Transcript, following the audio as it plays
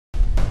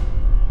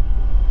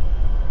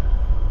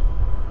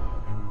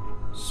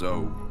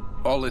so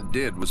all it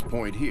did was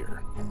point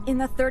here. In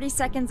the 30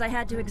 seconds I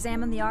had to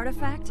examine the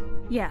artifact,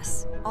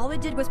 yes, all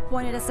it did was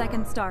point at a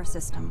second star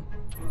system.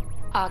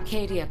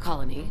 Arcadia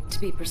colony, to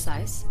be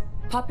precise.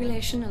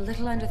 Population a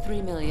little under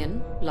 3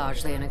 million,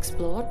 largely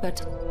unexplored,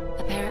 but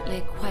apparently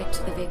quite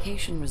the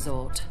vacation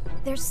resort.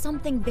 There's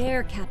something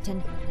there,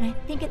 Captain, and I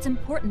think it's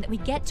important that we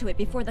get to it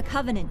before the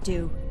Covenant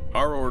do.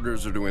 Our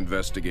orders are to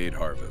investigate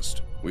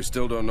Harvest. We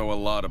still don't know a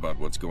lot about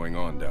what's going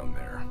on down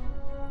there.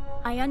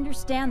 I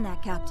understand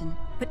that, Captain,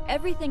 but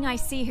everything I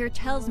see here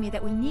tells me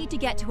that we need to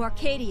get to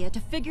Arcadia to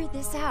figure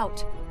this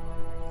out.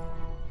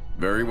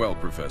 Very well,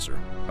 Professor.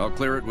 I'll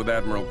clear it with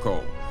Admiral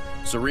Cole.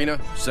 Serena,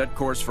 set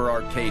course for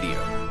Arcadia.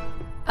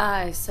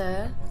 Aye,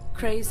 sir.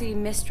 Crazy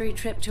mystery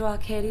trip to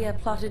Arcadia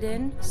plotted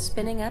in,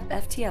 spinning up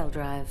FTL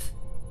drive.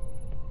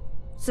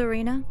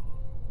 Serena,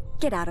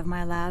 get out of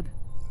my lab.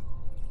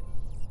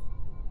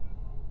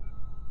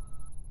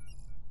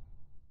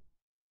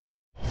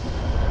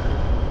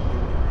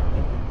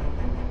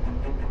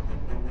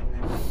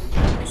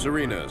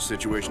 Serena,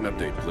 situation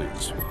update,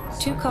 please.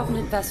 2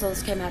 Covenant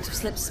vessels came out of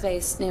slip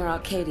space near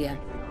Arcadia.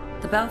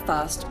 The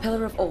Belfast,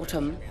 Pillar of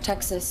Autumn,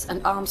 Texas,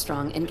 and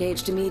Armstrong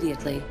engaged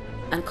immediately,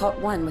 and caught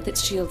one with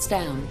its shields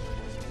down.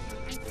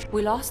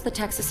 We lost the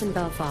Texas and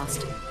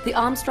Belfast. The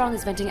Armstrong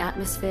is venting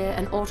atmosphere,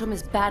 and Autumn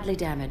is badly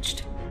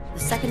damaged.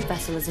 The second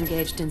vessel is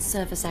engaged in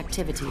surface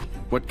activity.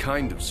 What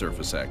kind of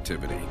surface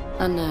activity?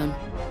 Unknown.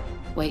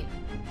 Wait,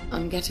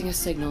 I'm getting a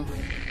signal.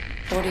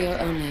 Audio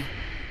only.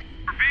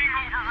 We're being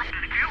overrun.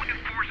 Alien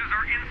forces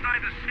are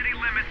inside the city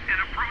limits and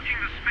approaching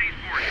the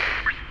spaceport.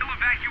 We're still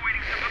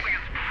evacuating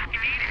civilians. We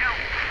need help.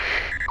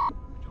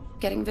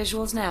 Getting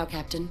visuals now,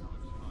 Captain.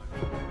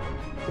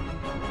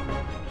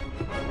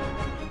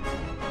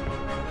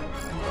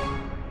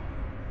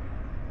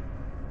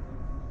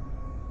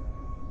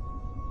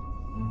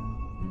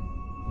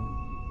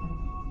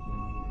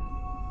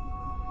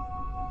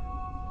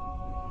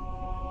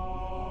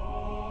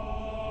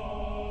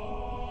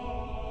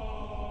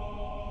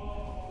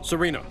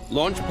 Serena,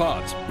 launch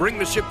pods. Bring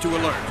the ship to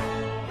alert.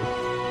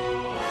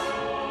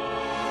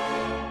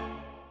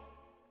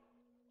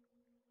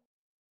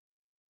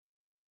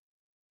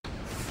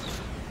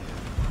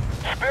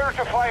 Spirit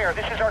to fire.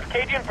 This is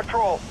Arcadian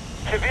Patrol.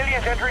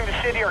 Civilians entering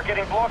the city are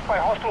getting blocked by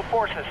hostile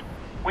forces.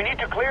 We need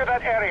to clear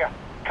that area.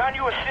 Can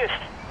you assist?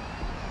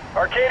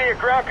 Arcadia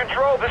Ground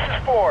Control, this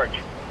is Forge.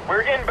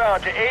 We're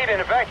inbound to aid in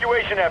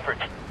evacuation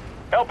efforts.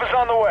 Help is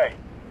on the way.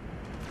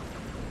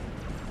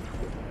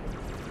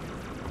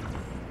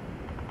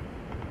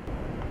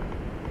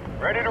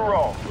 Ready to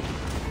roll.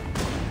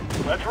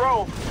 Let's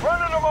roll.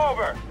 Running them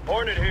over.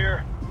 Hornet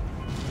here.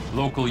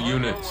 Local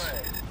units.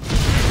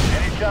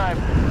 Anytime.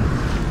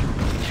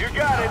 You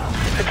got it.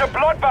 It's a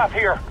bloodbath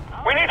here.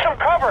 We need some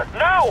cover,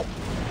 now!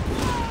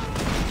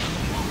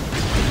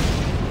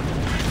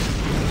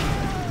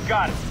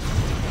 Got it.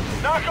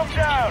 Knock them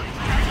down.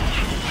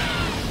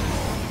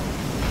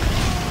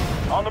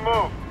 On the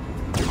move.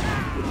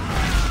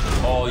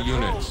 All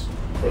units.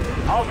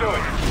 I'll do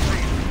it.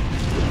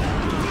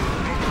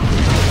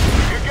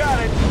 You got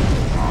it.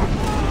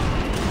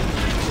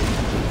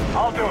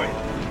 I'll do it.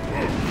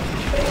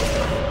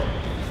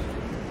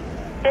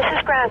 This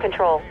is ground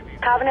control.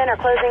 Covenant are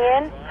closing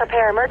in.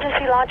 Prepare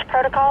emergency launch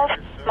protocols.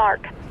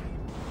 Mark.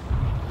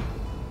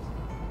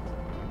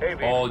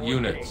 All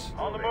units.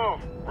 On the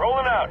move.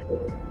 Rolling out.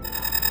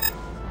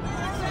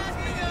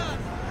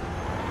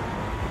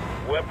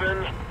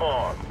 Weapons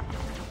on.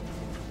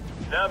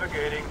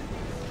 Navigating.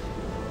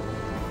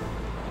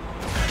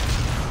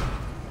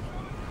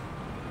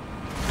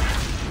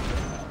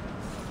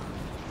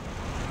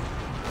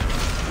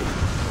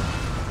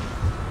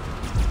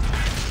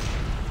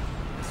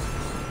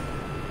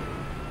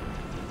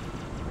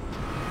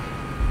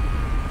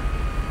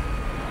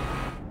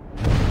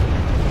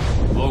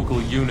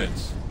 Local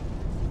units.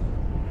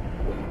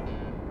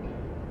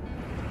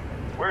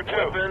 Where to?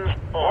 Weapons.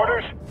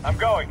 Orders. I'm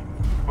going.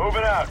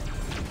 Moving out.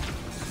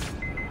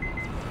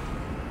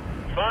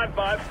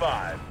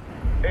 555.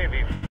 AV.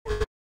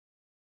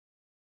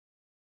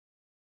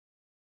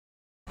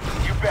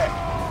 You bet.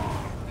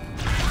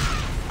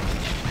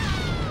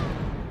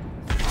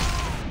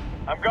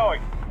 I'm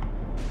going.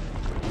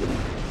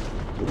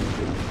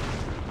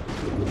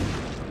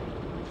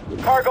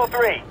 Cargo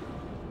 3.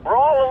 We're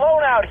all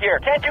alone out here.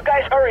 Can't you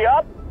guys hurry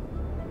up?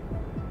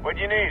 What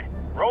do you need?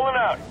 Rolling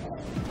out.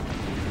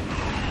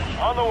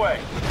 On the way.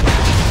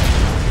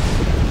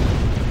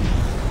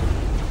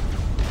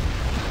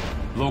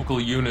 Local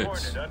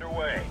units. Hornet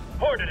underway.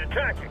 Hornet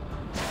attacking.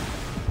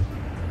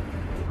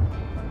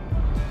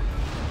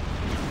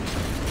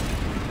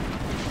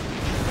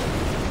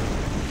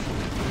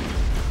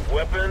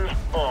 Weapons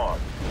on.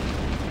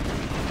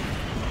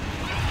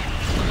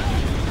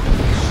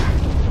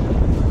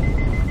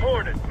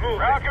 Hornet moving.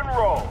 Rock and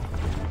roll.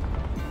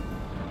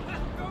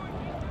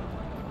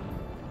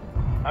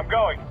 I'm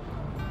going.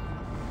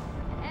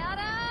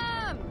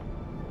 Adam!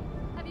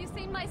 Have you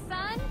seen my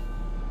son?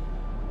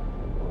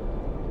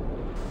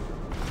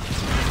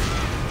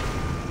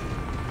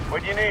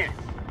 What do you need?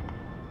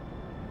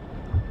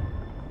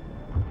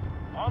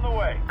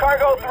 way.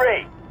 Cargo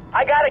 3,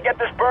 I gotta get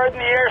this bird in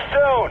the air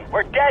soon.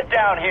 We're dead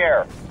down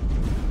here.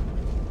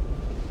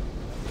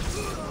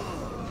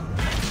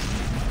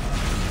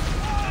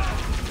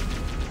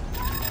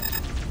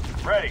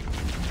 Ready.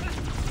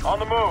 On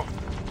the move.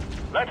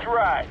 Let's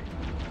ride.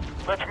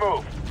 Let's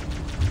move.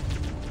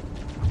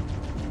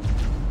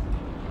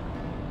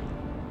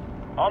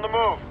 On the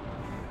move.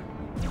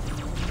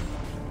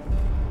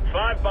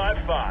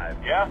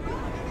 555, yeah?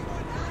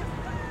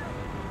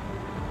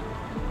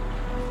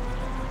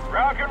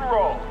 Rock and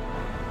roll.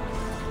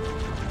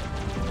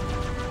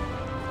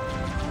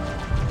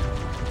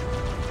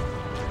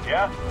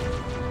 Yeah?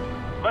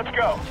 Let's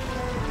go.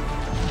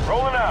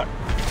 Rolling out.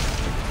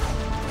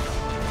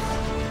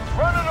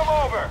 Running them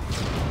over.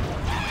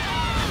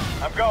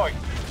 I'm going.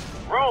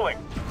 Rolling.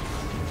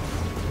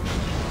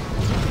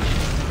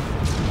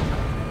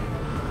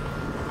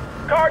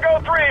 Cargo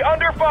 3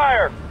 under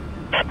fire.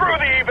 Screw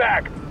the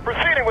evac.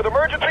 Proceeding with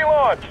emergency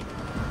launch.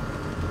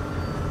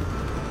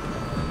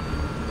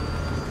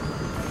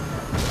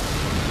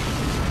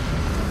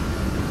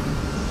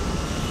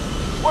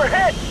 We're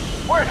hit!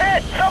 We're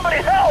hit! Somebody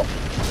help!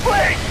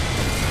 Please!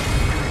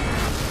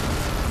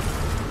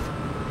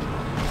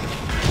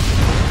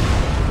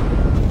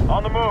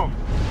 On the move.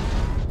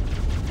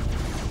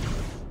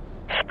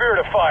 Spirit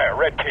of Fire,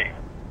 Red Team.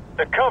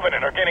 The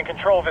Covenant are gaining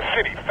control of the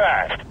city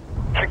fast.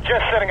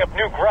 Suggest setting up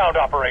new ground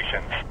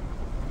operations.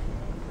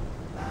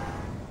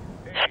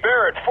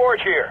 Spirit,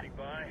 Forge here.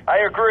 I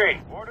agree.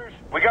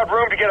 We got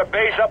room to get a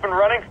base up and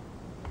running?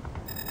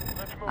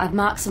 I've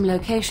marked some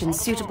locations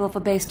suitable for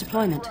base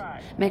deployment.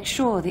 Make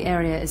sure the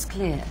area is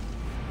clear.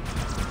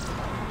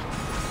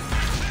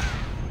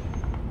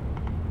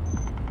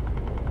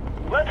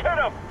 Let's hit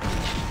them!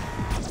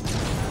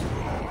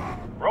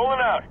 Rolling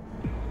out.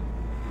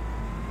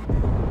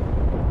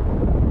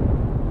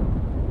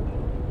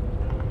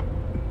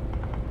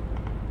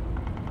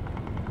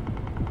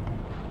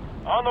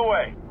 On the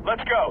way.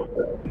 Let's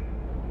go.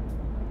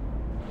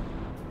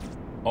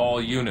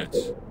 All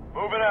units.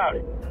 Moving out.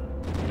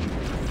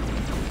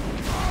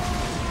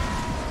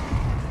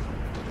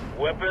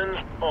 Weapons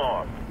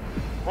on.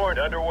 Horde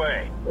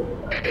underway.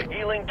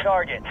 Healing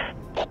targets.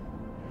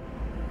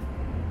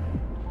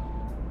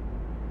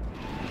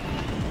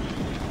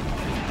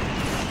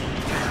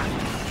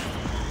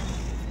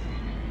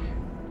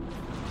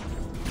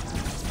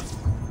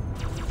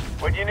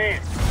 What do you need?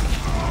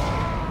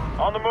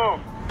 On the move.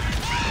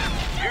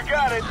 You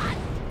got it.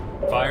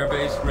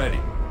 Firebase ready.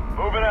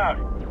 Moving out.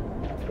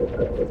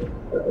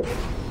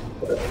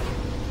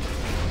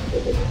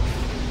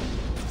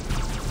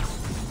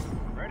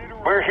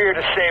 We're here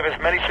to save as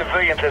many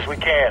civilians as we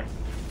can,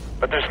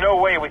 but there's no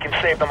way we can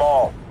save them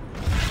all.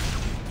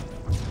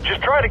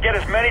 Just try to get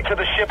as many to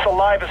the ships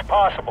alive as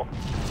possible.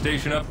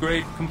 Station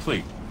upgrade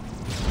complete.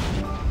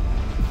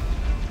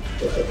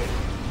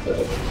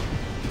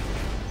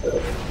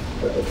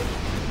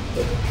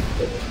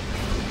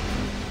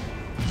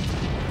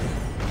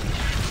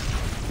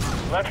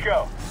 Let's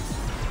go.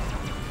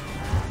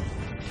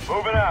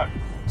 Moving out.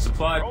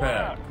 Supply Rolling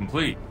pad out.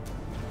 complete.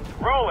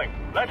 Rolling.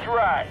 Let's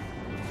ride.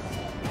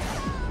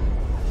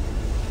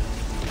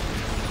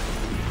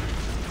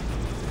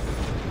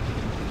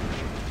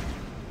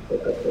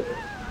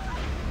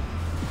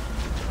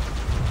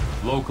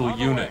 Local On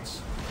the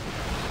units.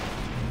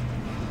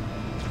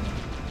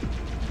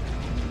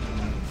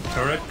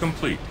 Turret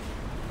complete.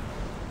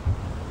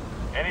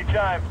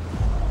 Anytime.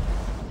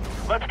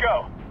 Let's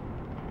go.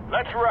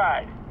 Let's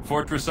ride.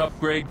 Fortress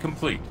upgrade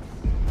complete.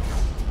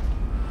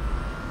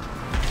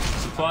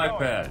 Supply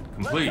pad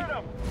complete. Let's hit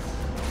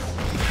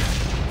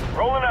 'em.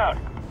 Rolling out.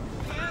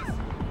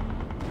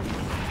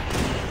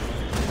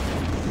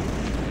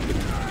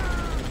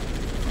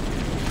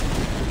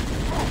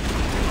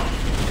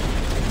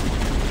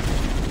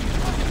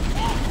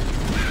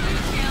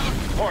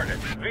 Hornet,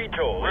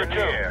 VTOL in the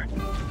air.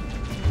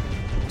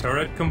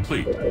 Turret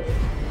complete.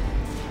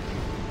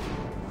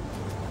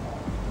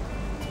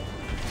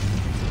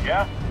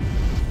 Yeah?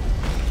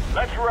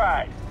 Let's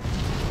ride.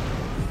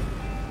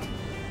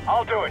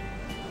 I'll do it.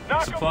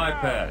 Knock 'em Supply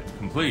down. pad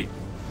complete.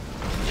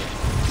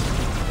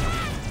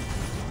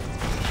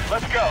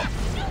 Let's go.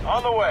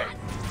 On the way.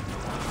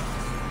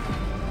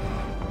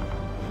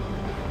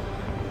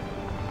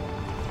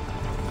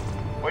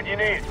 What do you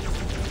need?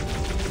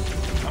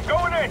 I'm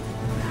going in.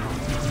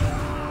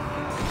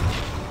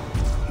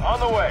 On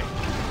the way.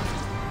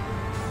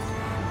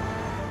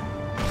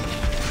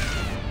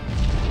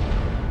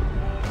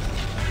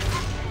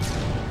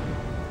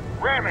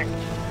 Ramming.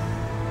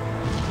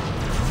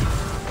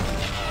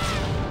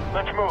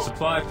 Let's move.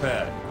 Supply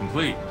pad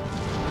complete.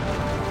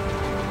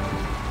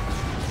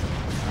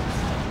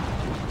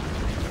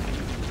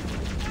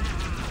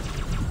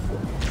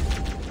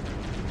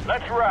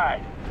 Let's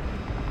ride.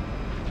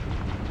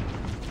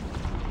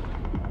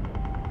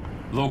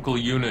 Local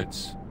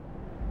units.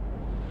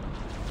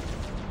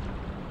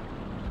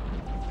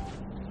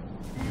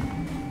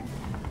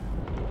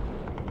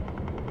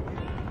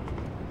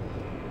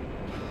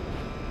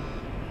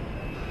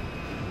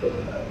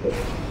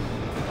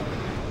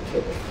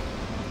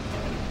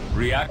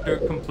 Reactor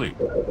complete.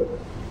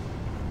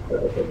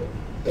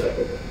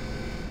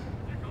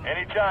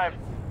 Anytime.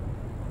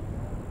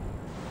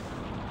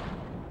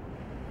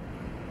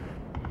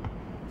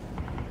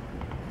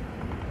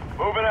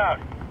 Moving out.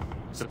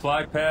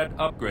 Supply pad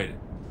upgraded.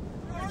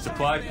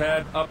 Supply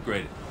pad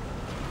upgraded.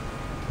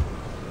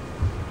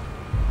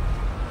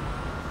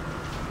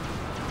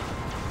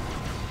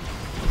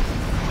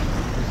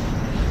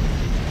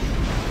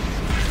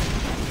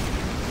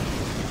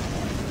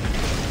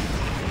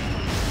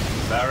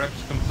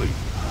 Barracks complete.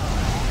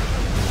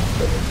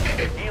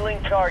 Healing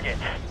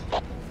targets.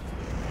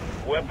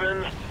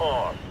 Weapons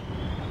armed.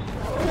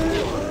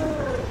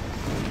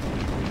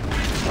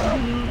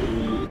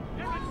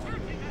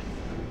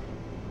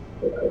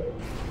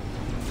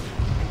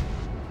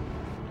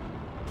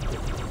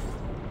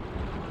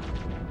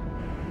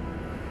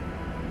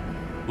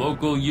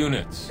 Local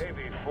units.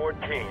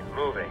 AB-14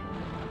 moving.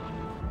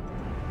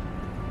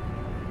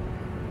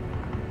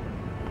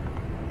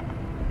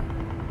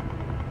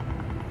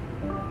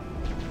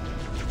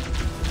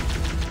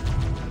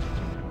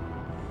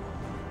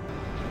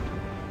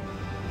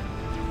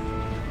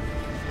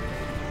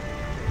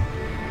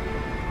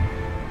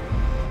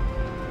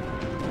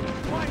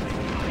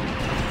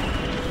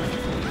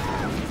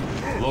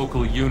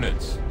 Local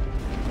units.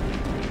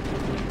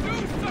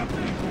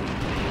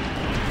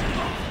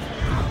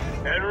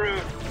 En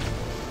route.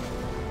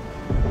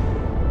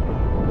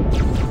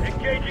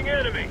 Engaging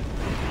enemy.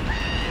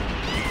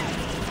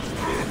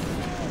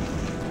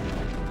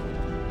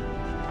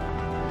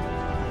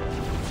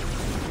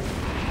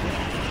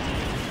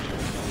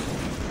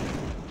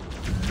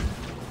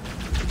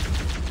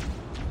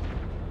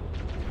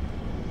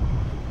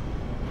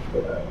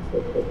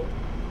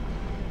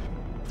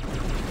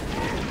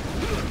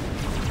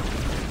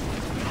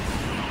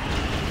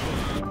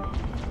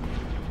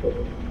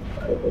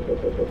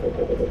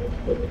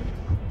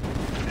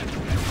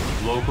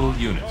 Local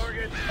units.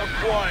 Target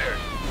acquired.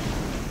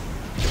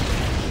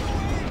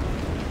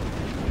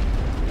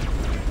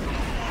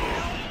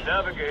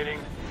 Navigating.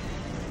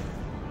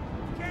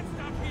 Can't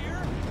stop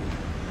here.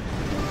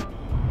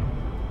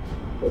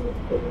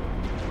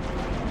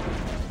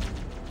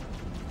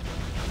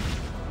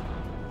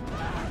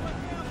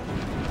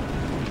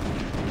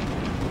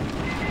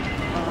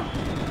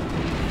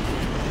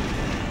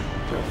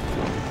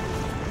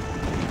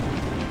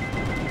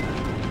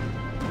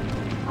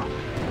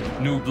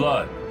 New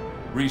blood.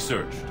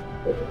 Research.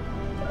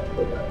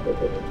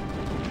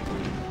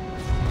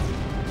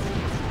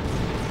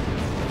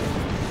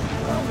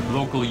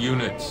 Local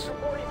units.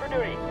 Reporting for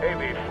duty.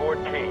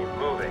 AB-14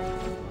 moving.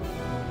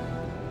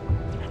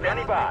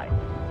 Standing by.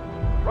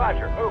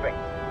 Roger, moving.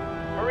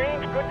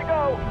 Marines, good to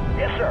go.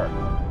 Yes, sir.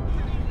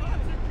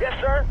 Yes,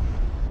 sir.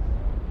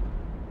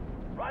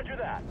 Roger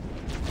that.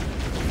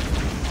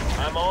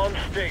 I'm on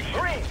station.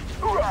 Marines,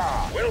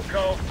 hoorah!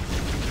 Wilco.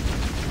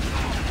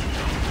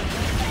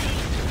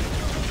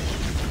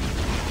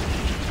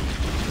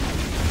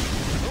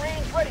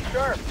 Marines, ready,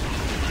 sir.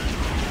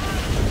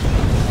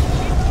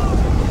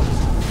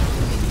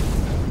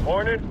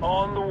 Hornet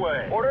on the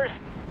way. Orders.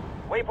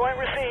 Waypoint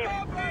received.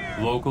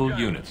 Local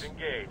Guns units.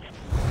 engaged.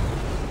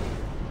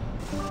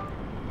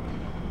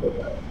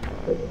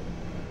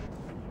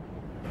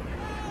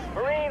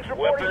 Marines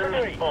reporting for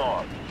duty.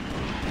 On.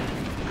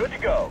 Good to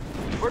go.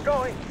 We're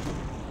going.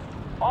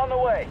 On the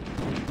way.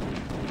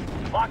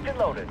 Locked and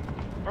loaded.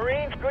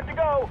 Marines, good to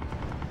go.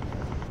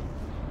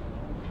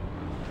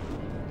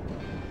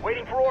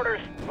 Waiting for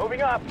orders.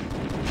 Moving up.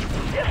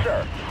 Yes,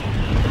 sir.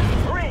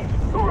 Marines,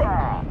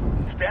 hoorah!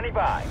 Standing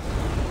by.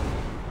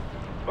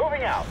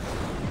 Moving out.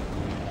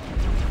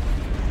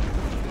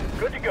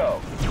 Good to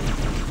go.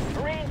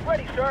 Marines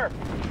ready, sir.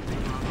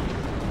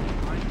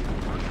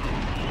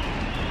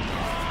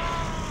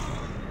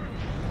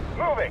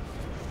 Moving.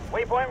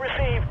 Waypoint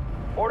received.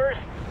 Orders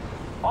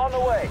on the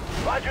way.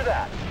 Roger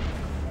that.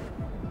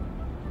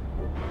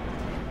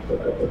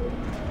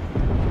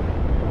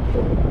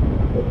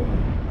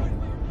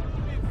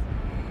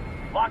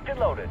 Locked and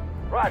loaded.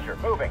 Roger,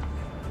 moving.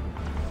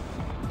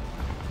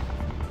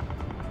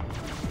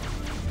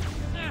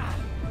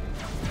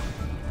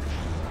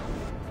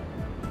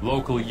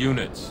 Local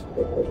units.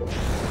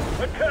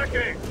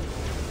 Attacking!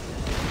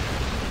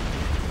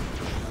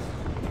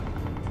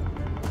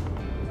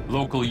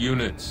 Local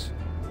units.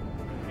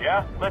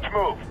 Yeah, let's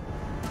move.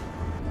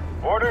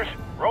 Orders,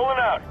 rolling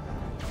out.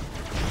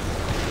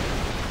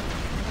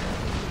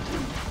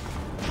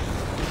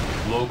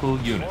 Local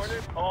units.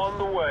 Hornet on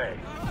the way.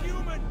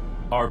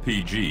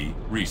 RPG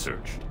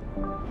researched.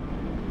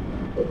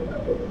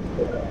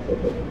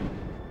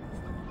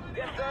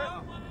 Yes,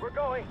 sir. We're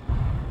going.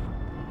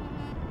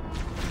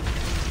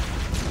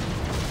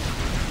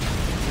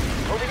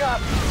 Moving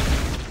up.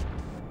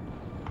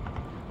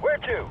 Where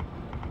to?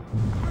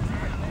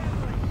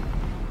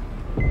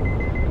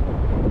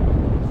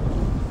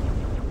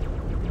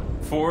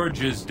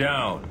 Forge is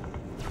down.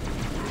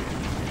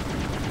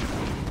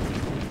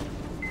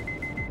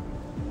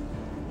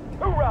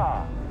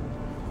 Hoorah!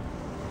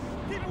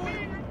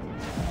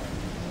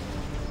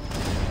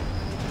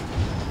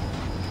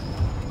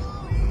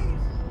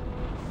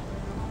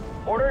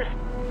 Orders?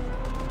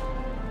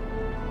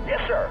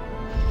 Yes, sir.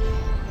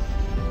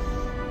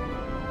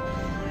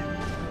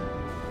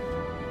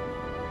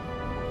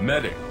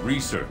 Medic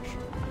research.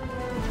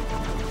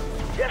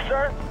 Yes,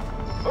 sir.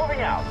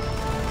 Moving out.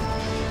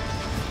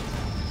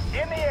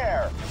 In the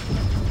air.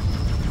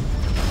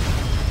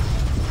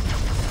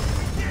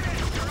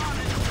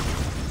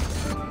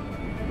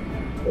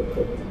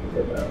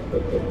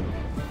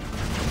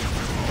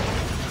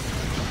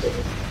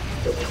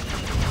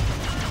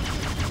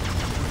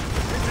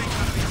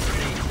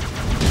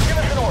 Give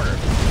us an order.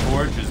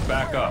 Forge is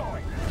back up.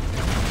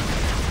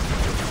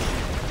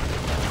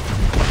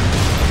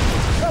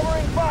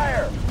 Covering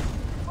fire.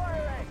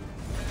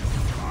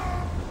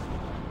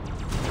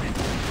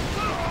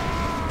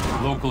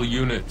 Local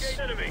units.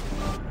 Enemy.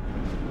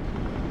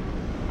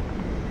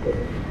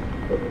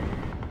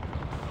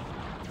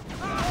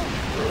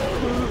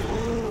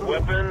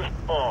 Weapons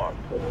armed.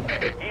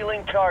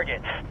 Healing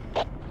targets.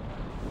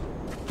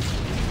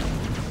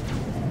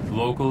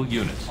 Local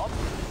units.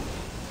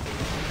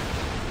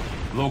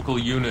 Local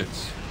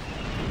units.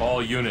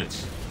 All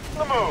units.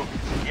 On the move.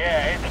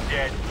 Yeah, it's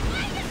dead.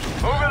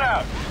 Moving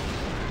out.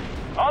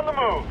 On the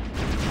move.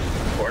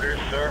 Orders,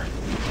 sir.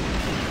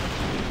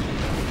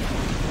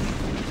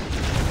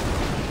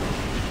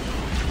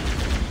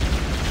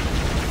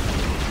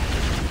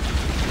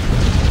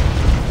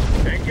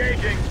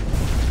 Engaging.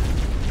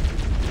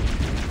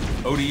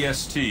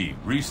 ODST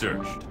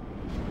researched.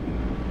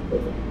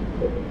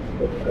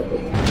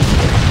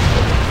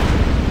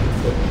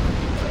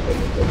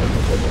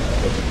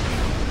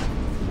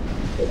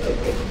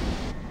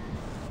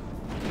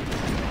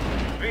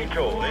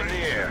 VTOL in the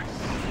air.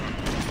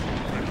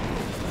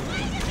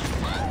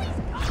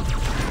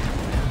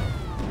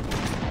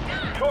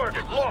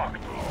 Target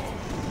locked.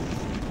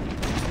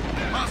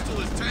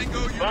 Hostile is Tango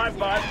Uniform.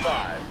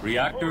 555.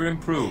 Reactor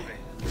improved.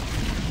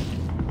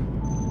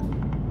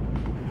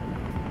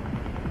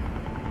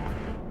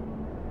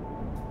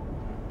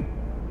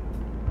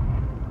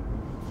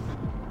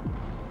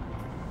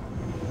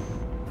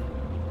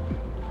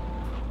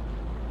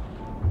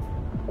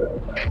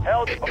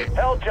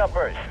 Hell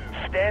jumpers,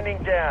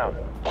 standing down.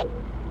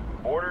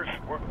 Orders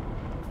were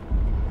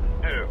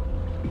due.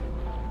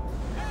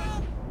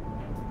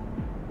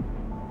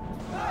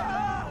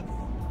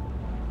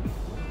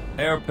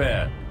 Air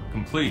pad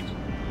complete.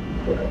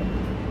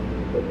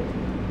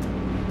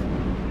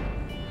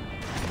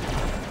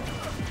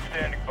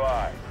 Standing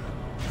by.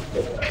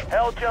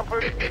 Hell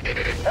jumpers,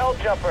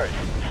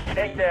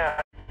 take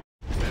down.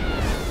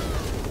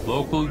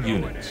 Local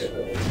units.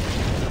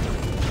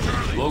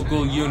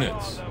 Local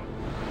units.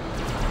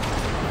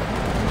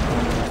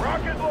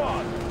 Rocket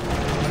launch.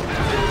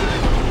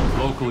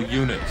 Local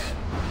units.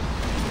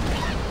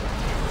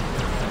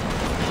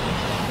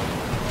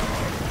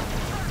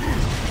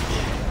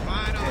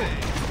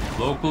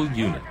 Local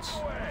units.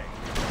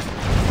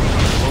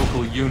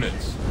 Local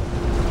units.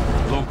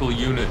 Local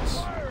units.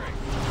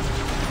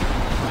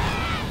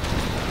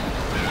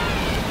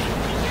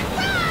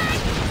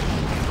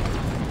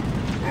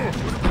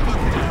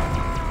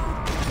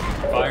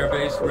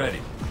 Firebase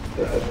ready.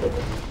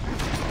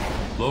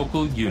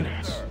 Local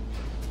units.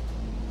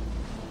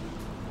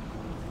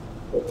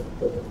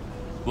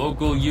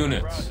 Local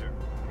units.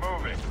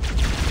 Moving.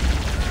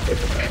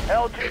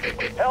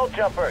 Hell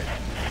jumpers,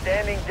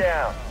 standing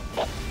down.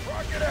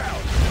 Rocket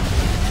out.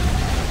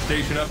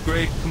 Station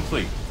upgrade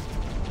complete.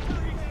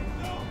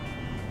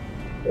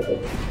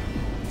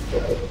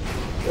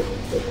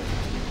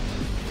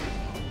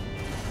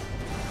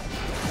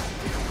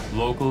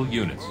 Local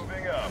units.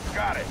 Moving up,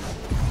 got it.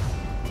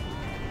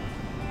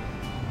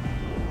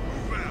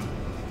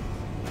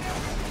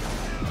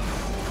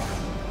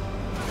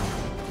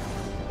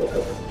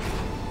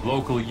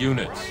 Local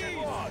units.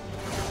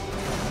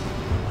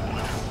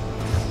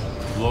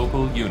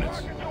 Local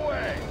units.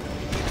 Away.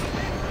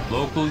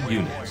 Local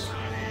units.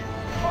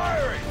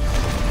 Firing.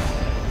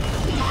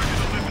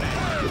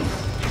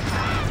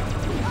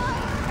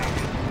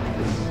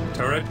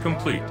 Turret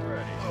complete.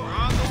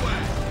 On the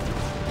way.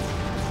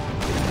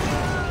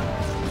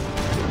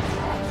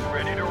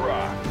 Ready to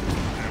rock.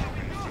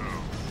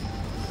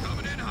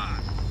 Coming in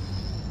hot.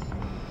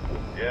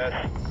 Yes,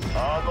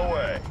 on the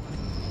way.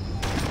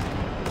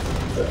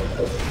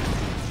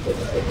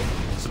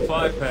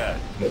 Supply pad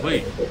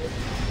complete.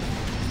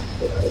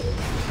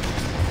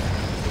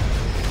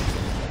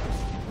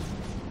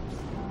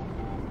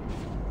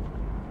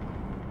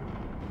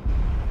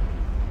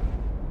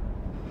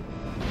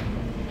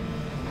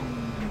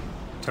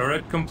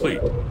 Turret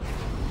complete.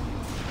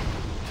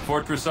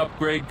 Fortress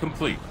upgrade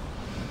complete.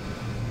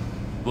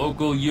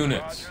 Local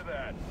units. Roger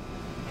that.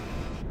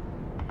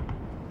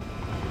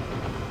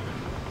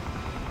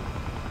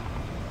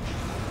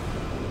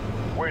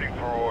 Waiting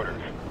for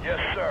orders. Yes,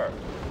 sir.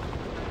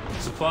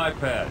 Supply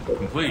pad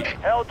complete.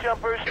 Hell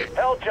jumpers,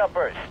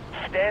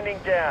 standing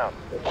down.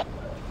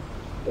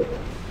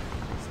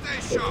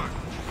 Stay sharp.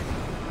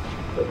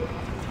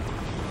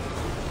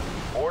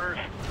 Orders,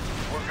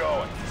 we're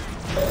going.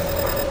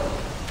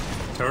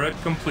 Turret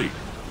complete.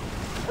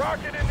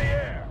 Rocket in the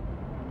air.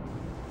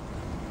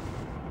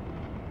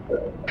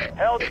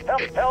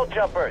 Hell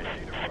jumpers,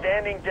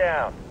 standing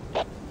down.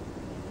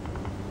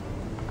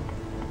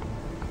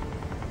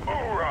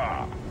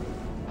 Hoorah!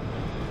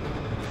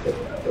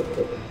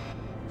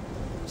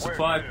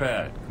 Supply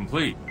pad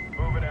complete.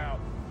 Moving out.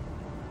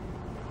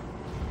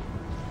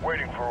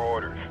 Waiting for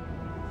orders.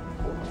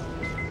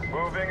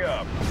 Moving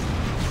up.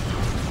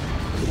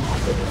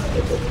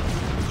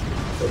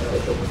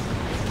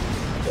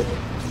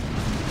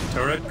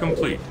 Turret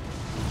complete.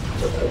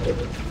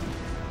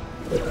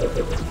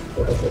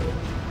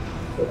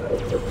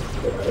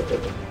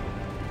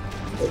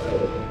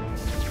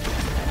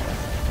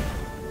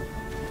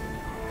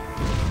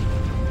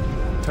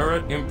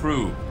 Turret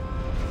improved.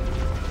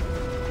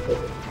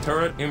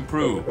 Turret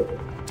improved.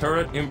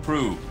 Turret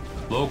improved.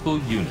 Local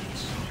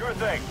units. Sure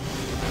thing.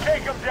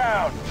 Take them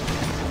down.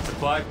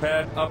 Supply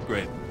pad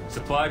upgraded.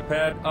 Supply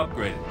pad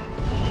upgraded.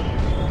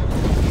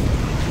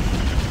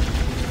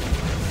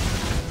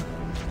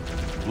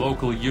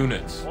 Local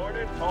units.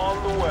 Hornet on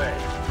the way.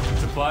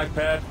 Supply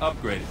pad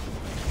upgraded.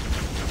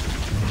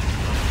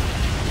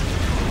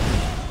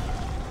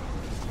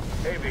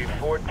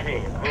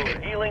 AB-14,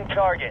 move. Healing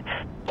targets.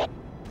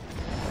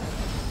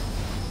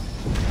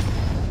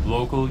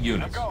 Local I'm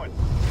units. going.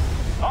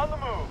 On the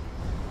move.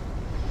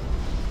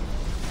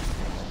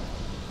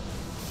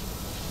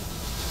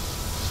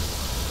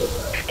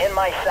 In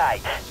my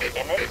sights.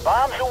 And it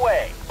bombs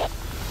away.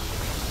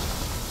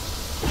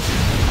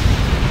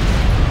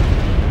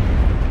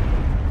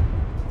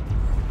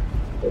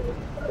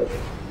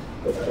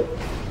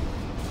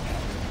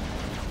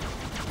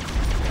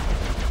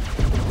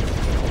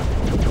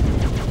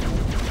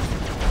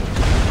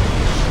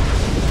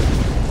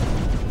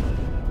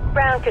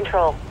 Ground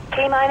control.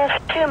 T-minus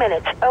 2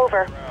 minutes.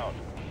 Over.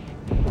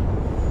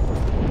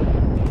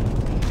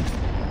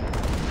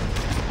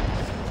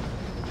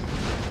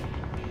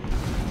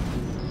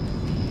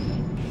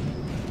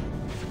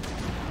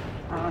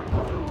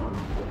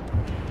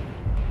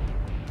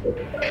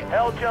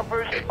 Hell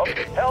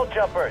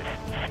jumpers,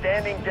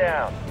 standing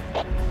down.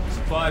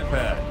 Supply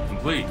pad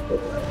complete.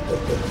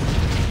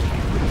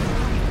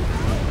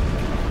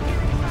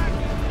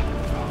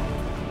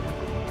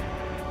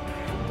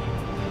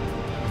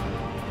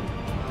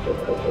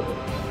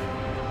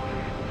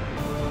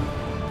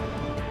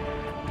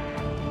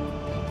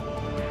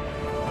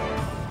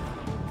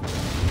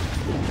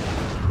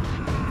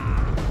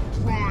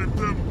 Drive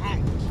them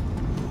out.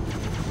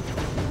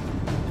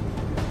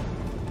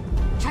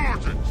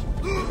 Target.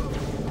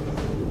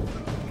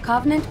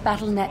 Covenant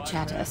Battle Net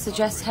Chatter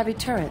suggests heavy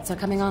turrets are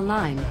coming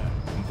online.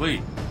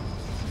 Complete.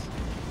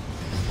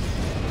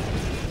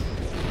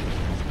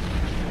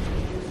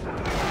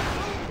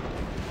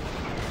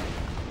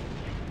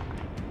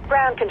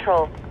 Ground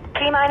control.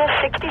 T-minus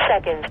 60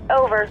 seconds.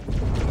 Over.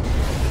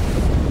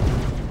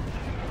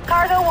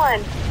 Cargo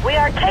 1, we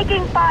are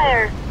taking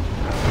fire.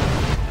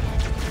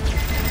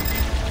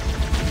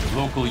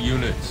 Local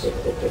units.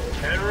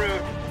 En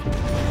route.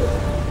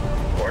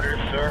 Orders,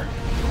 sir.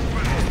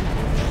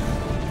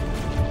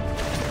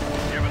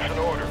 Give us an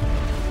order.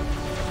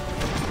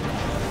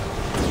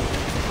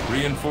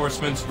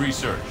 Reinforcements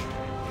research.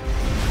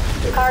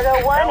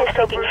 Cargo 1 is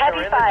taking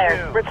heavy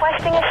fire.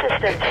 Requesting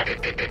assistance.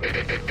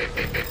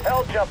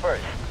 Hell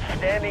jumpers,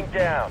 standing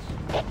down.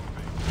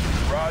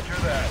 Roger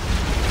that.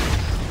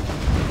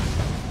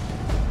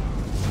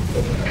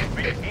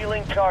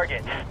 Healing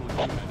targets.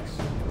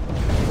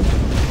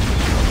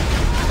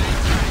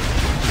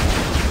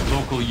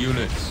 Local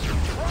units.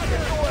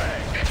 Rockets away.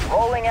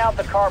 Rolling out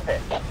the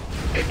carpet.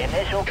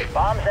 Initial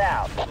bombs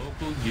out.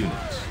 Local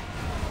units.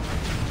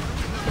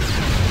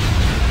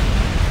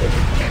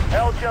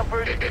 Hell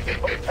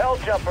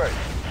jumpers,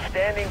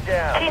 standing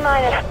down.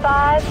 T-minus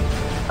 5,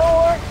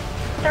 4,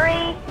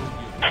 3,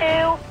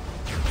 2,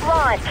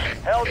 launch.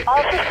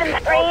 All systems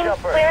green,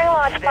 clearing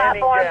launch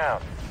platform.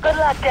 Down. Good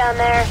luck down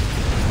there.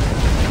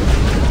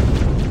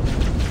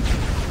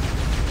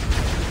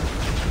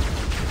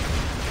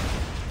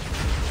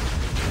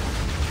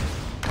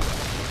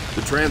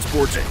 The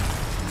transporting.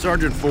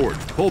 Sergeant Ford,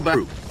 pull back.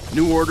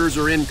 New orders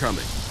are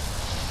incoming.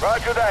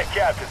 Roger that,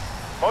 Captain.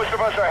 Most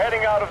of us are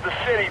heading out of the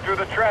city through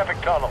the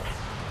traffic tunnels.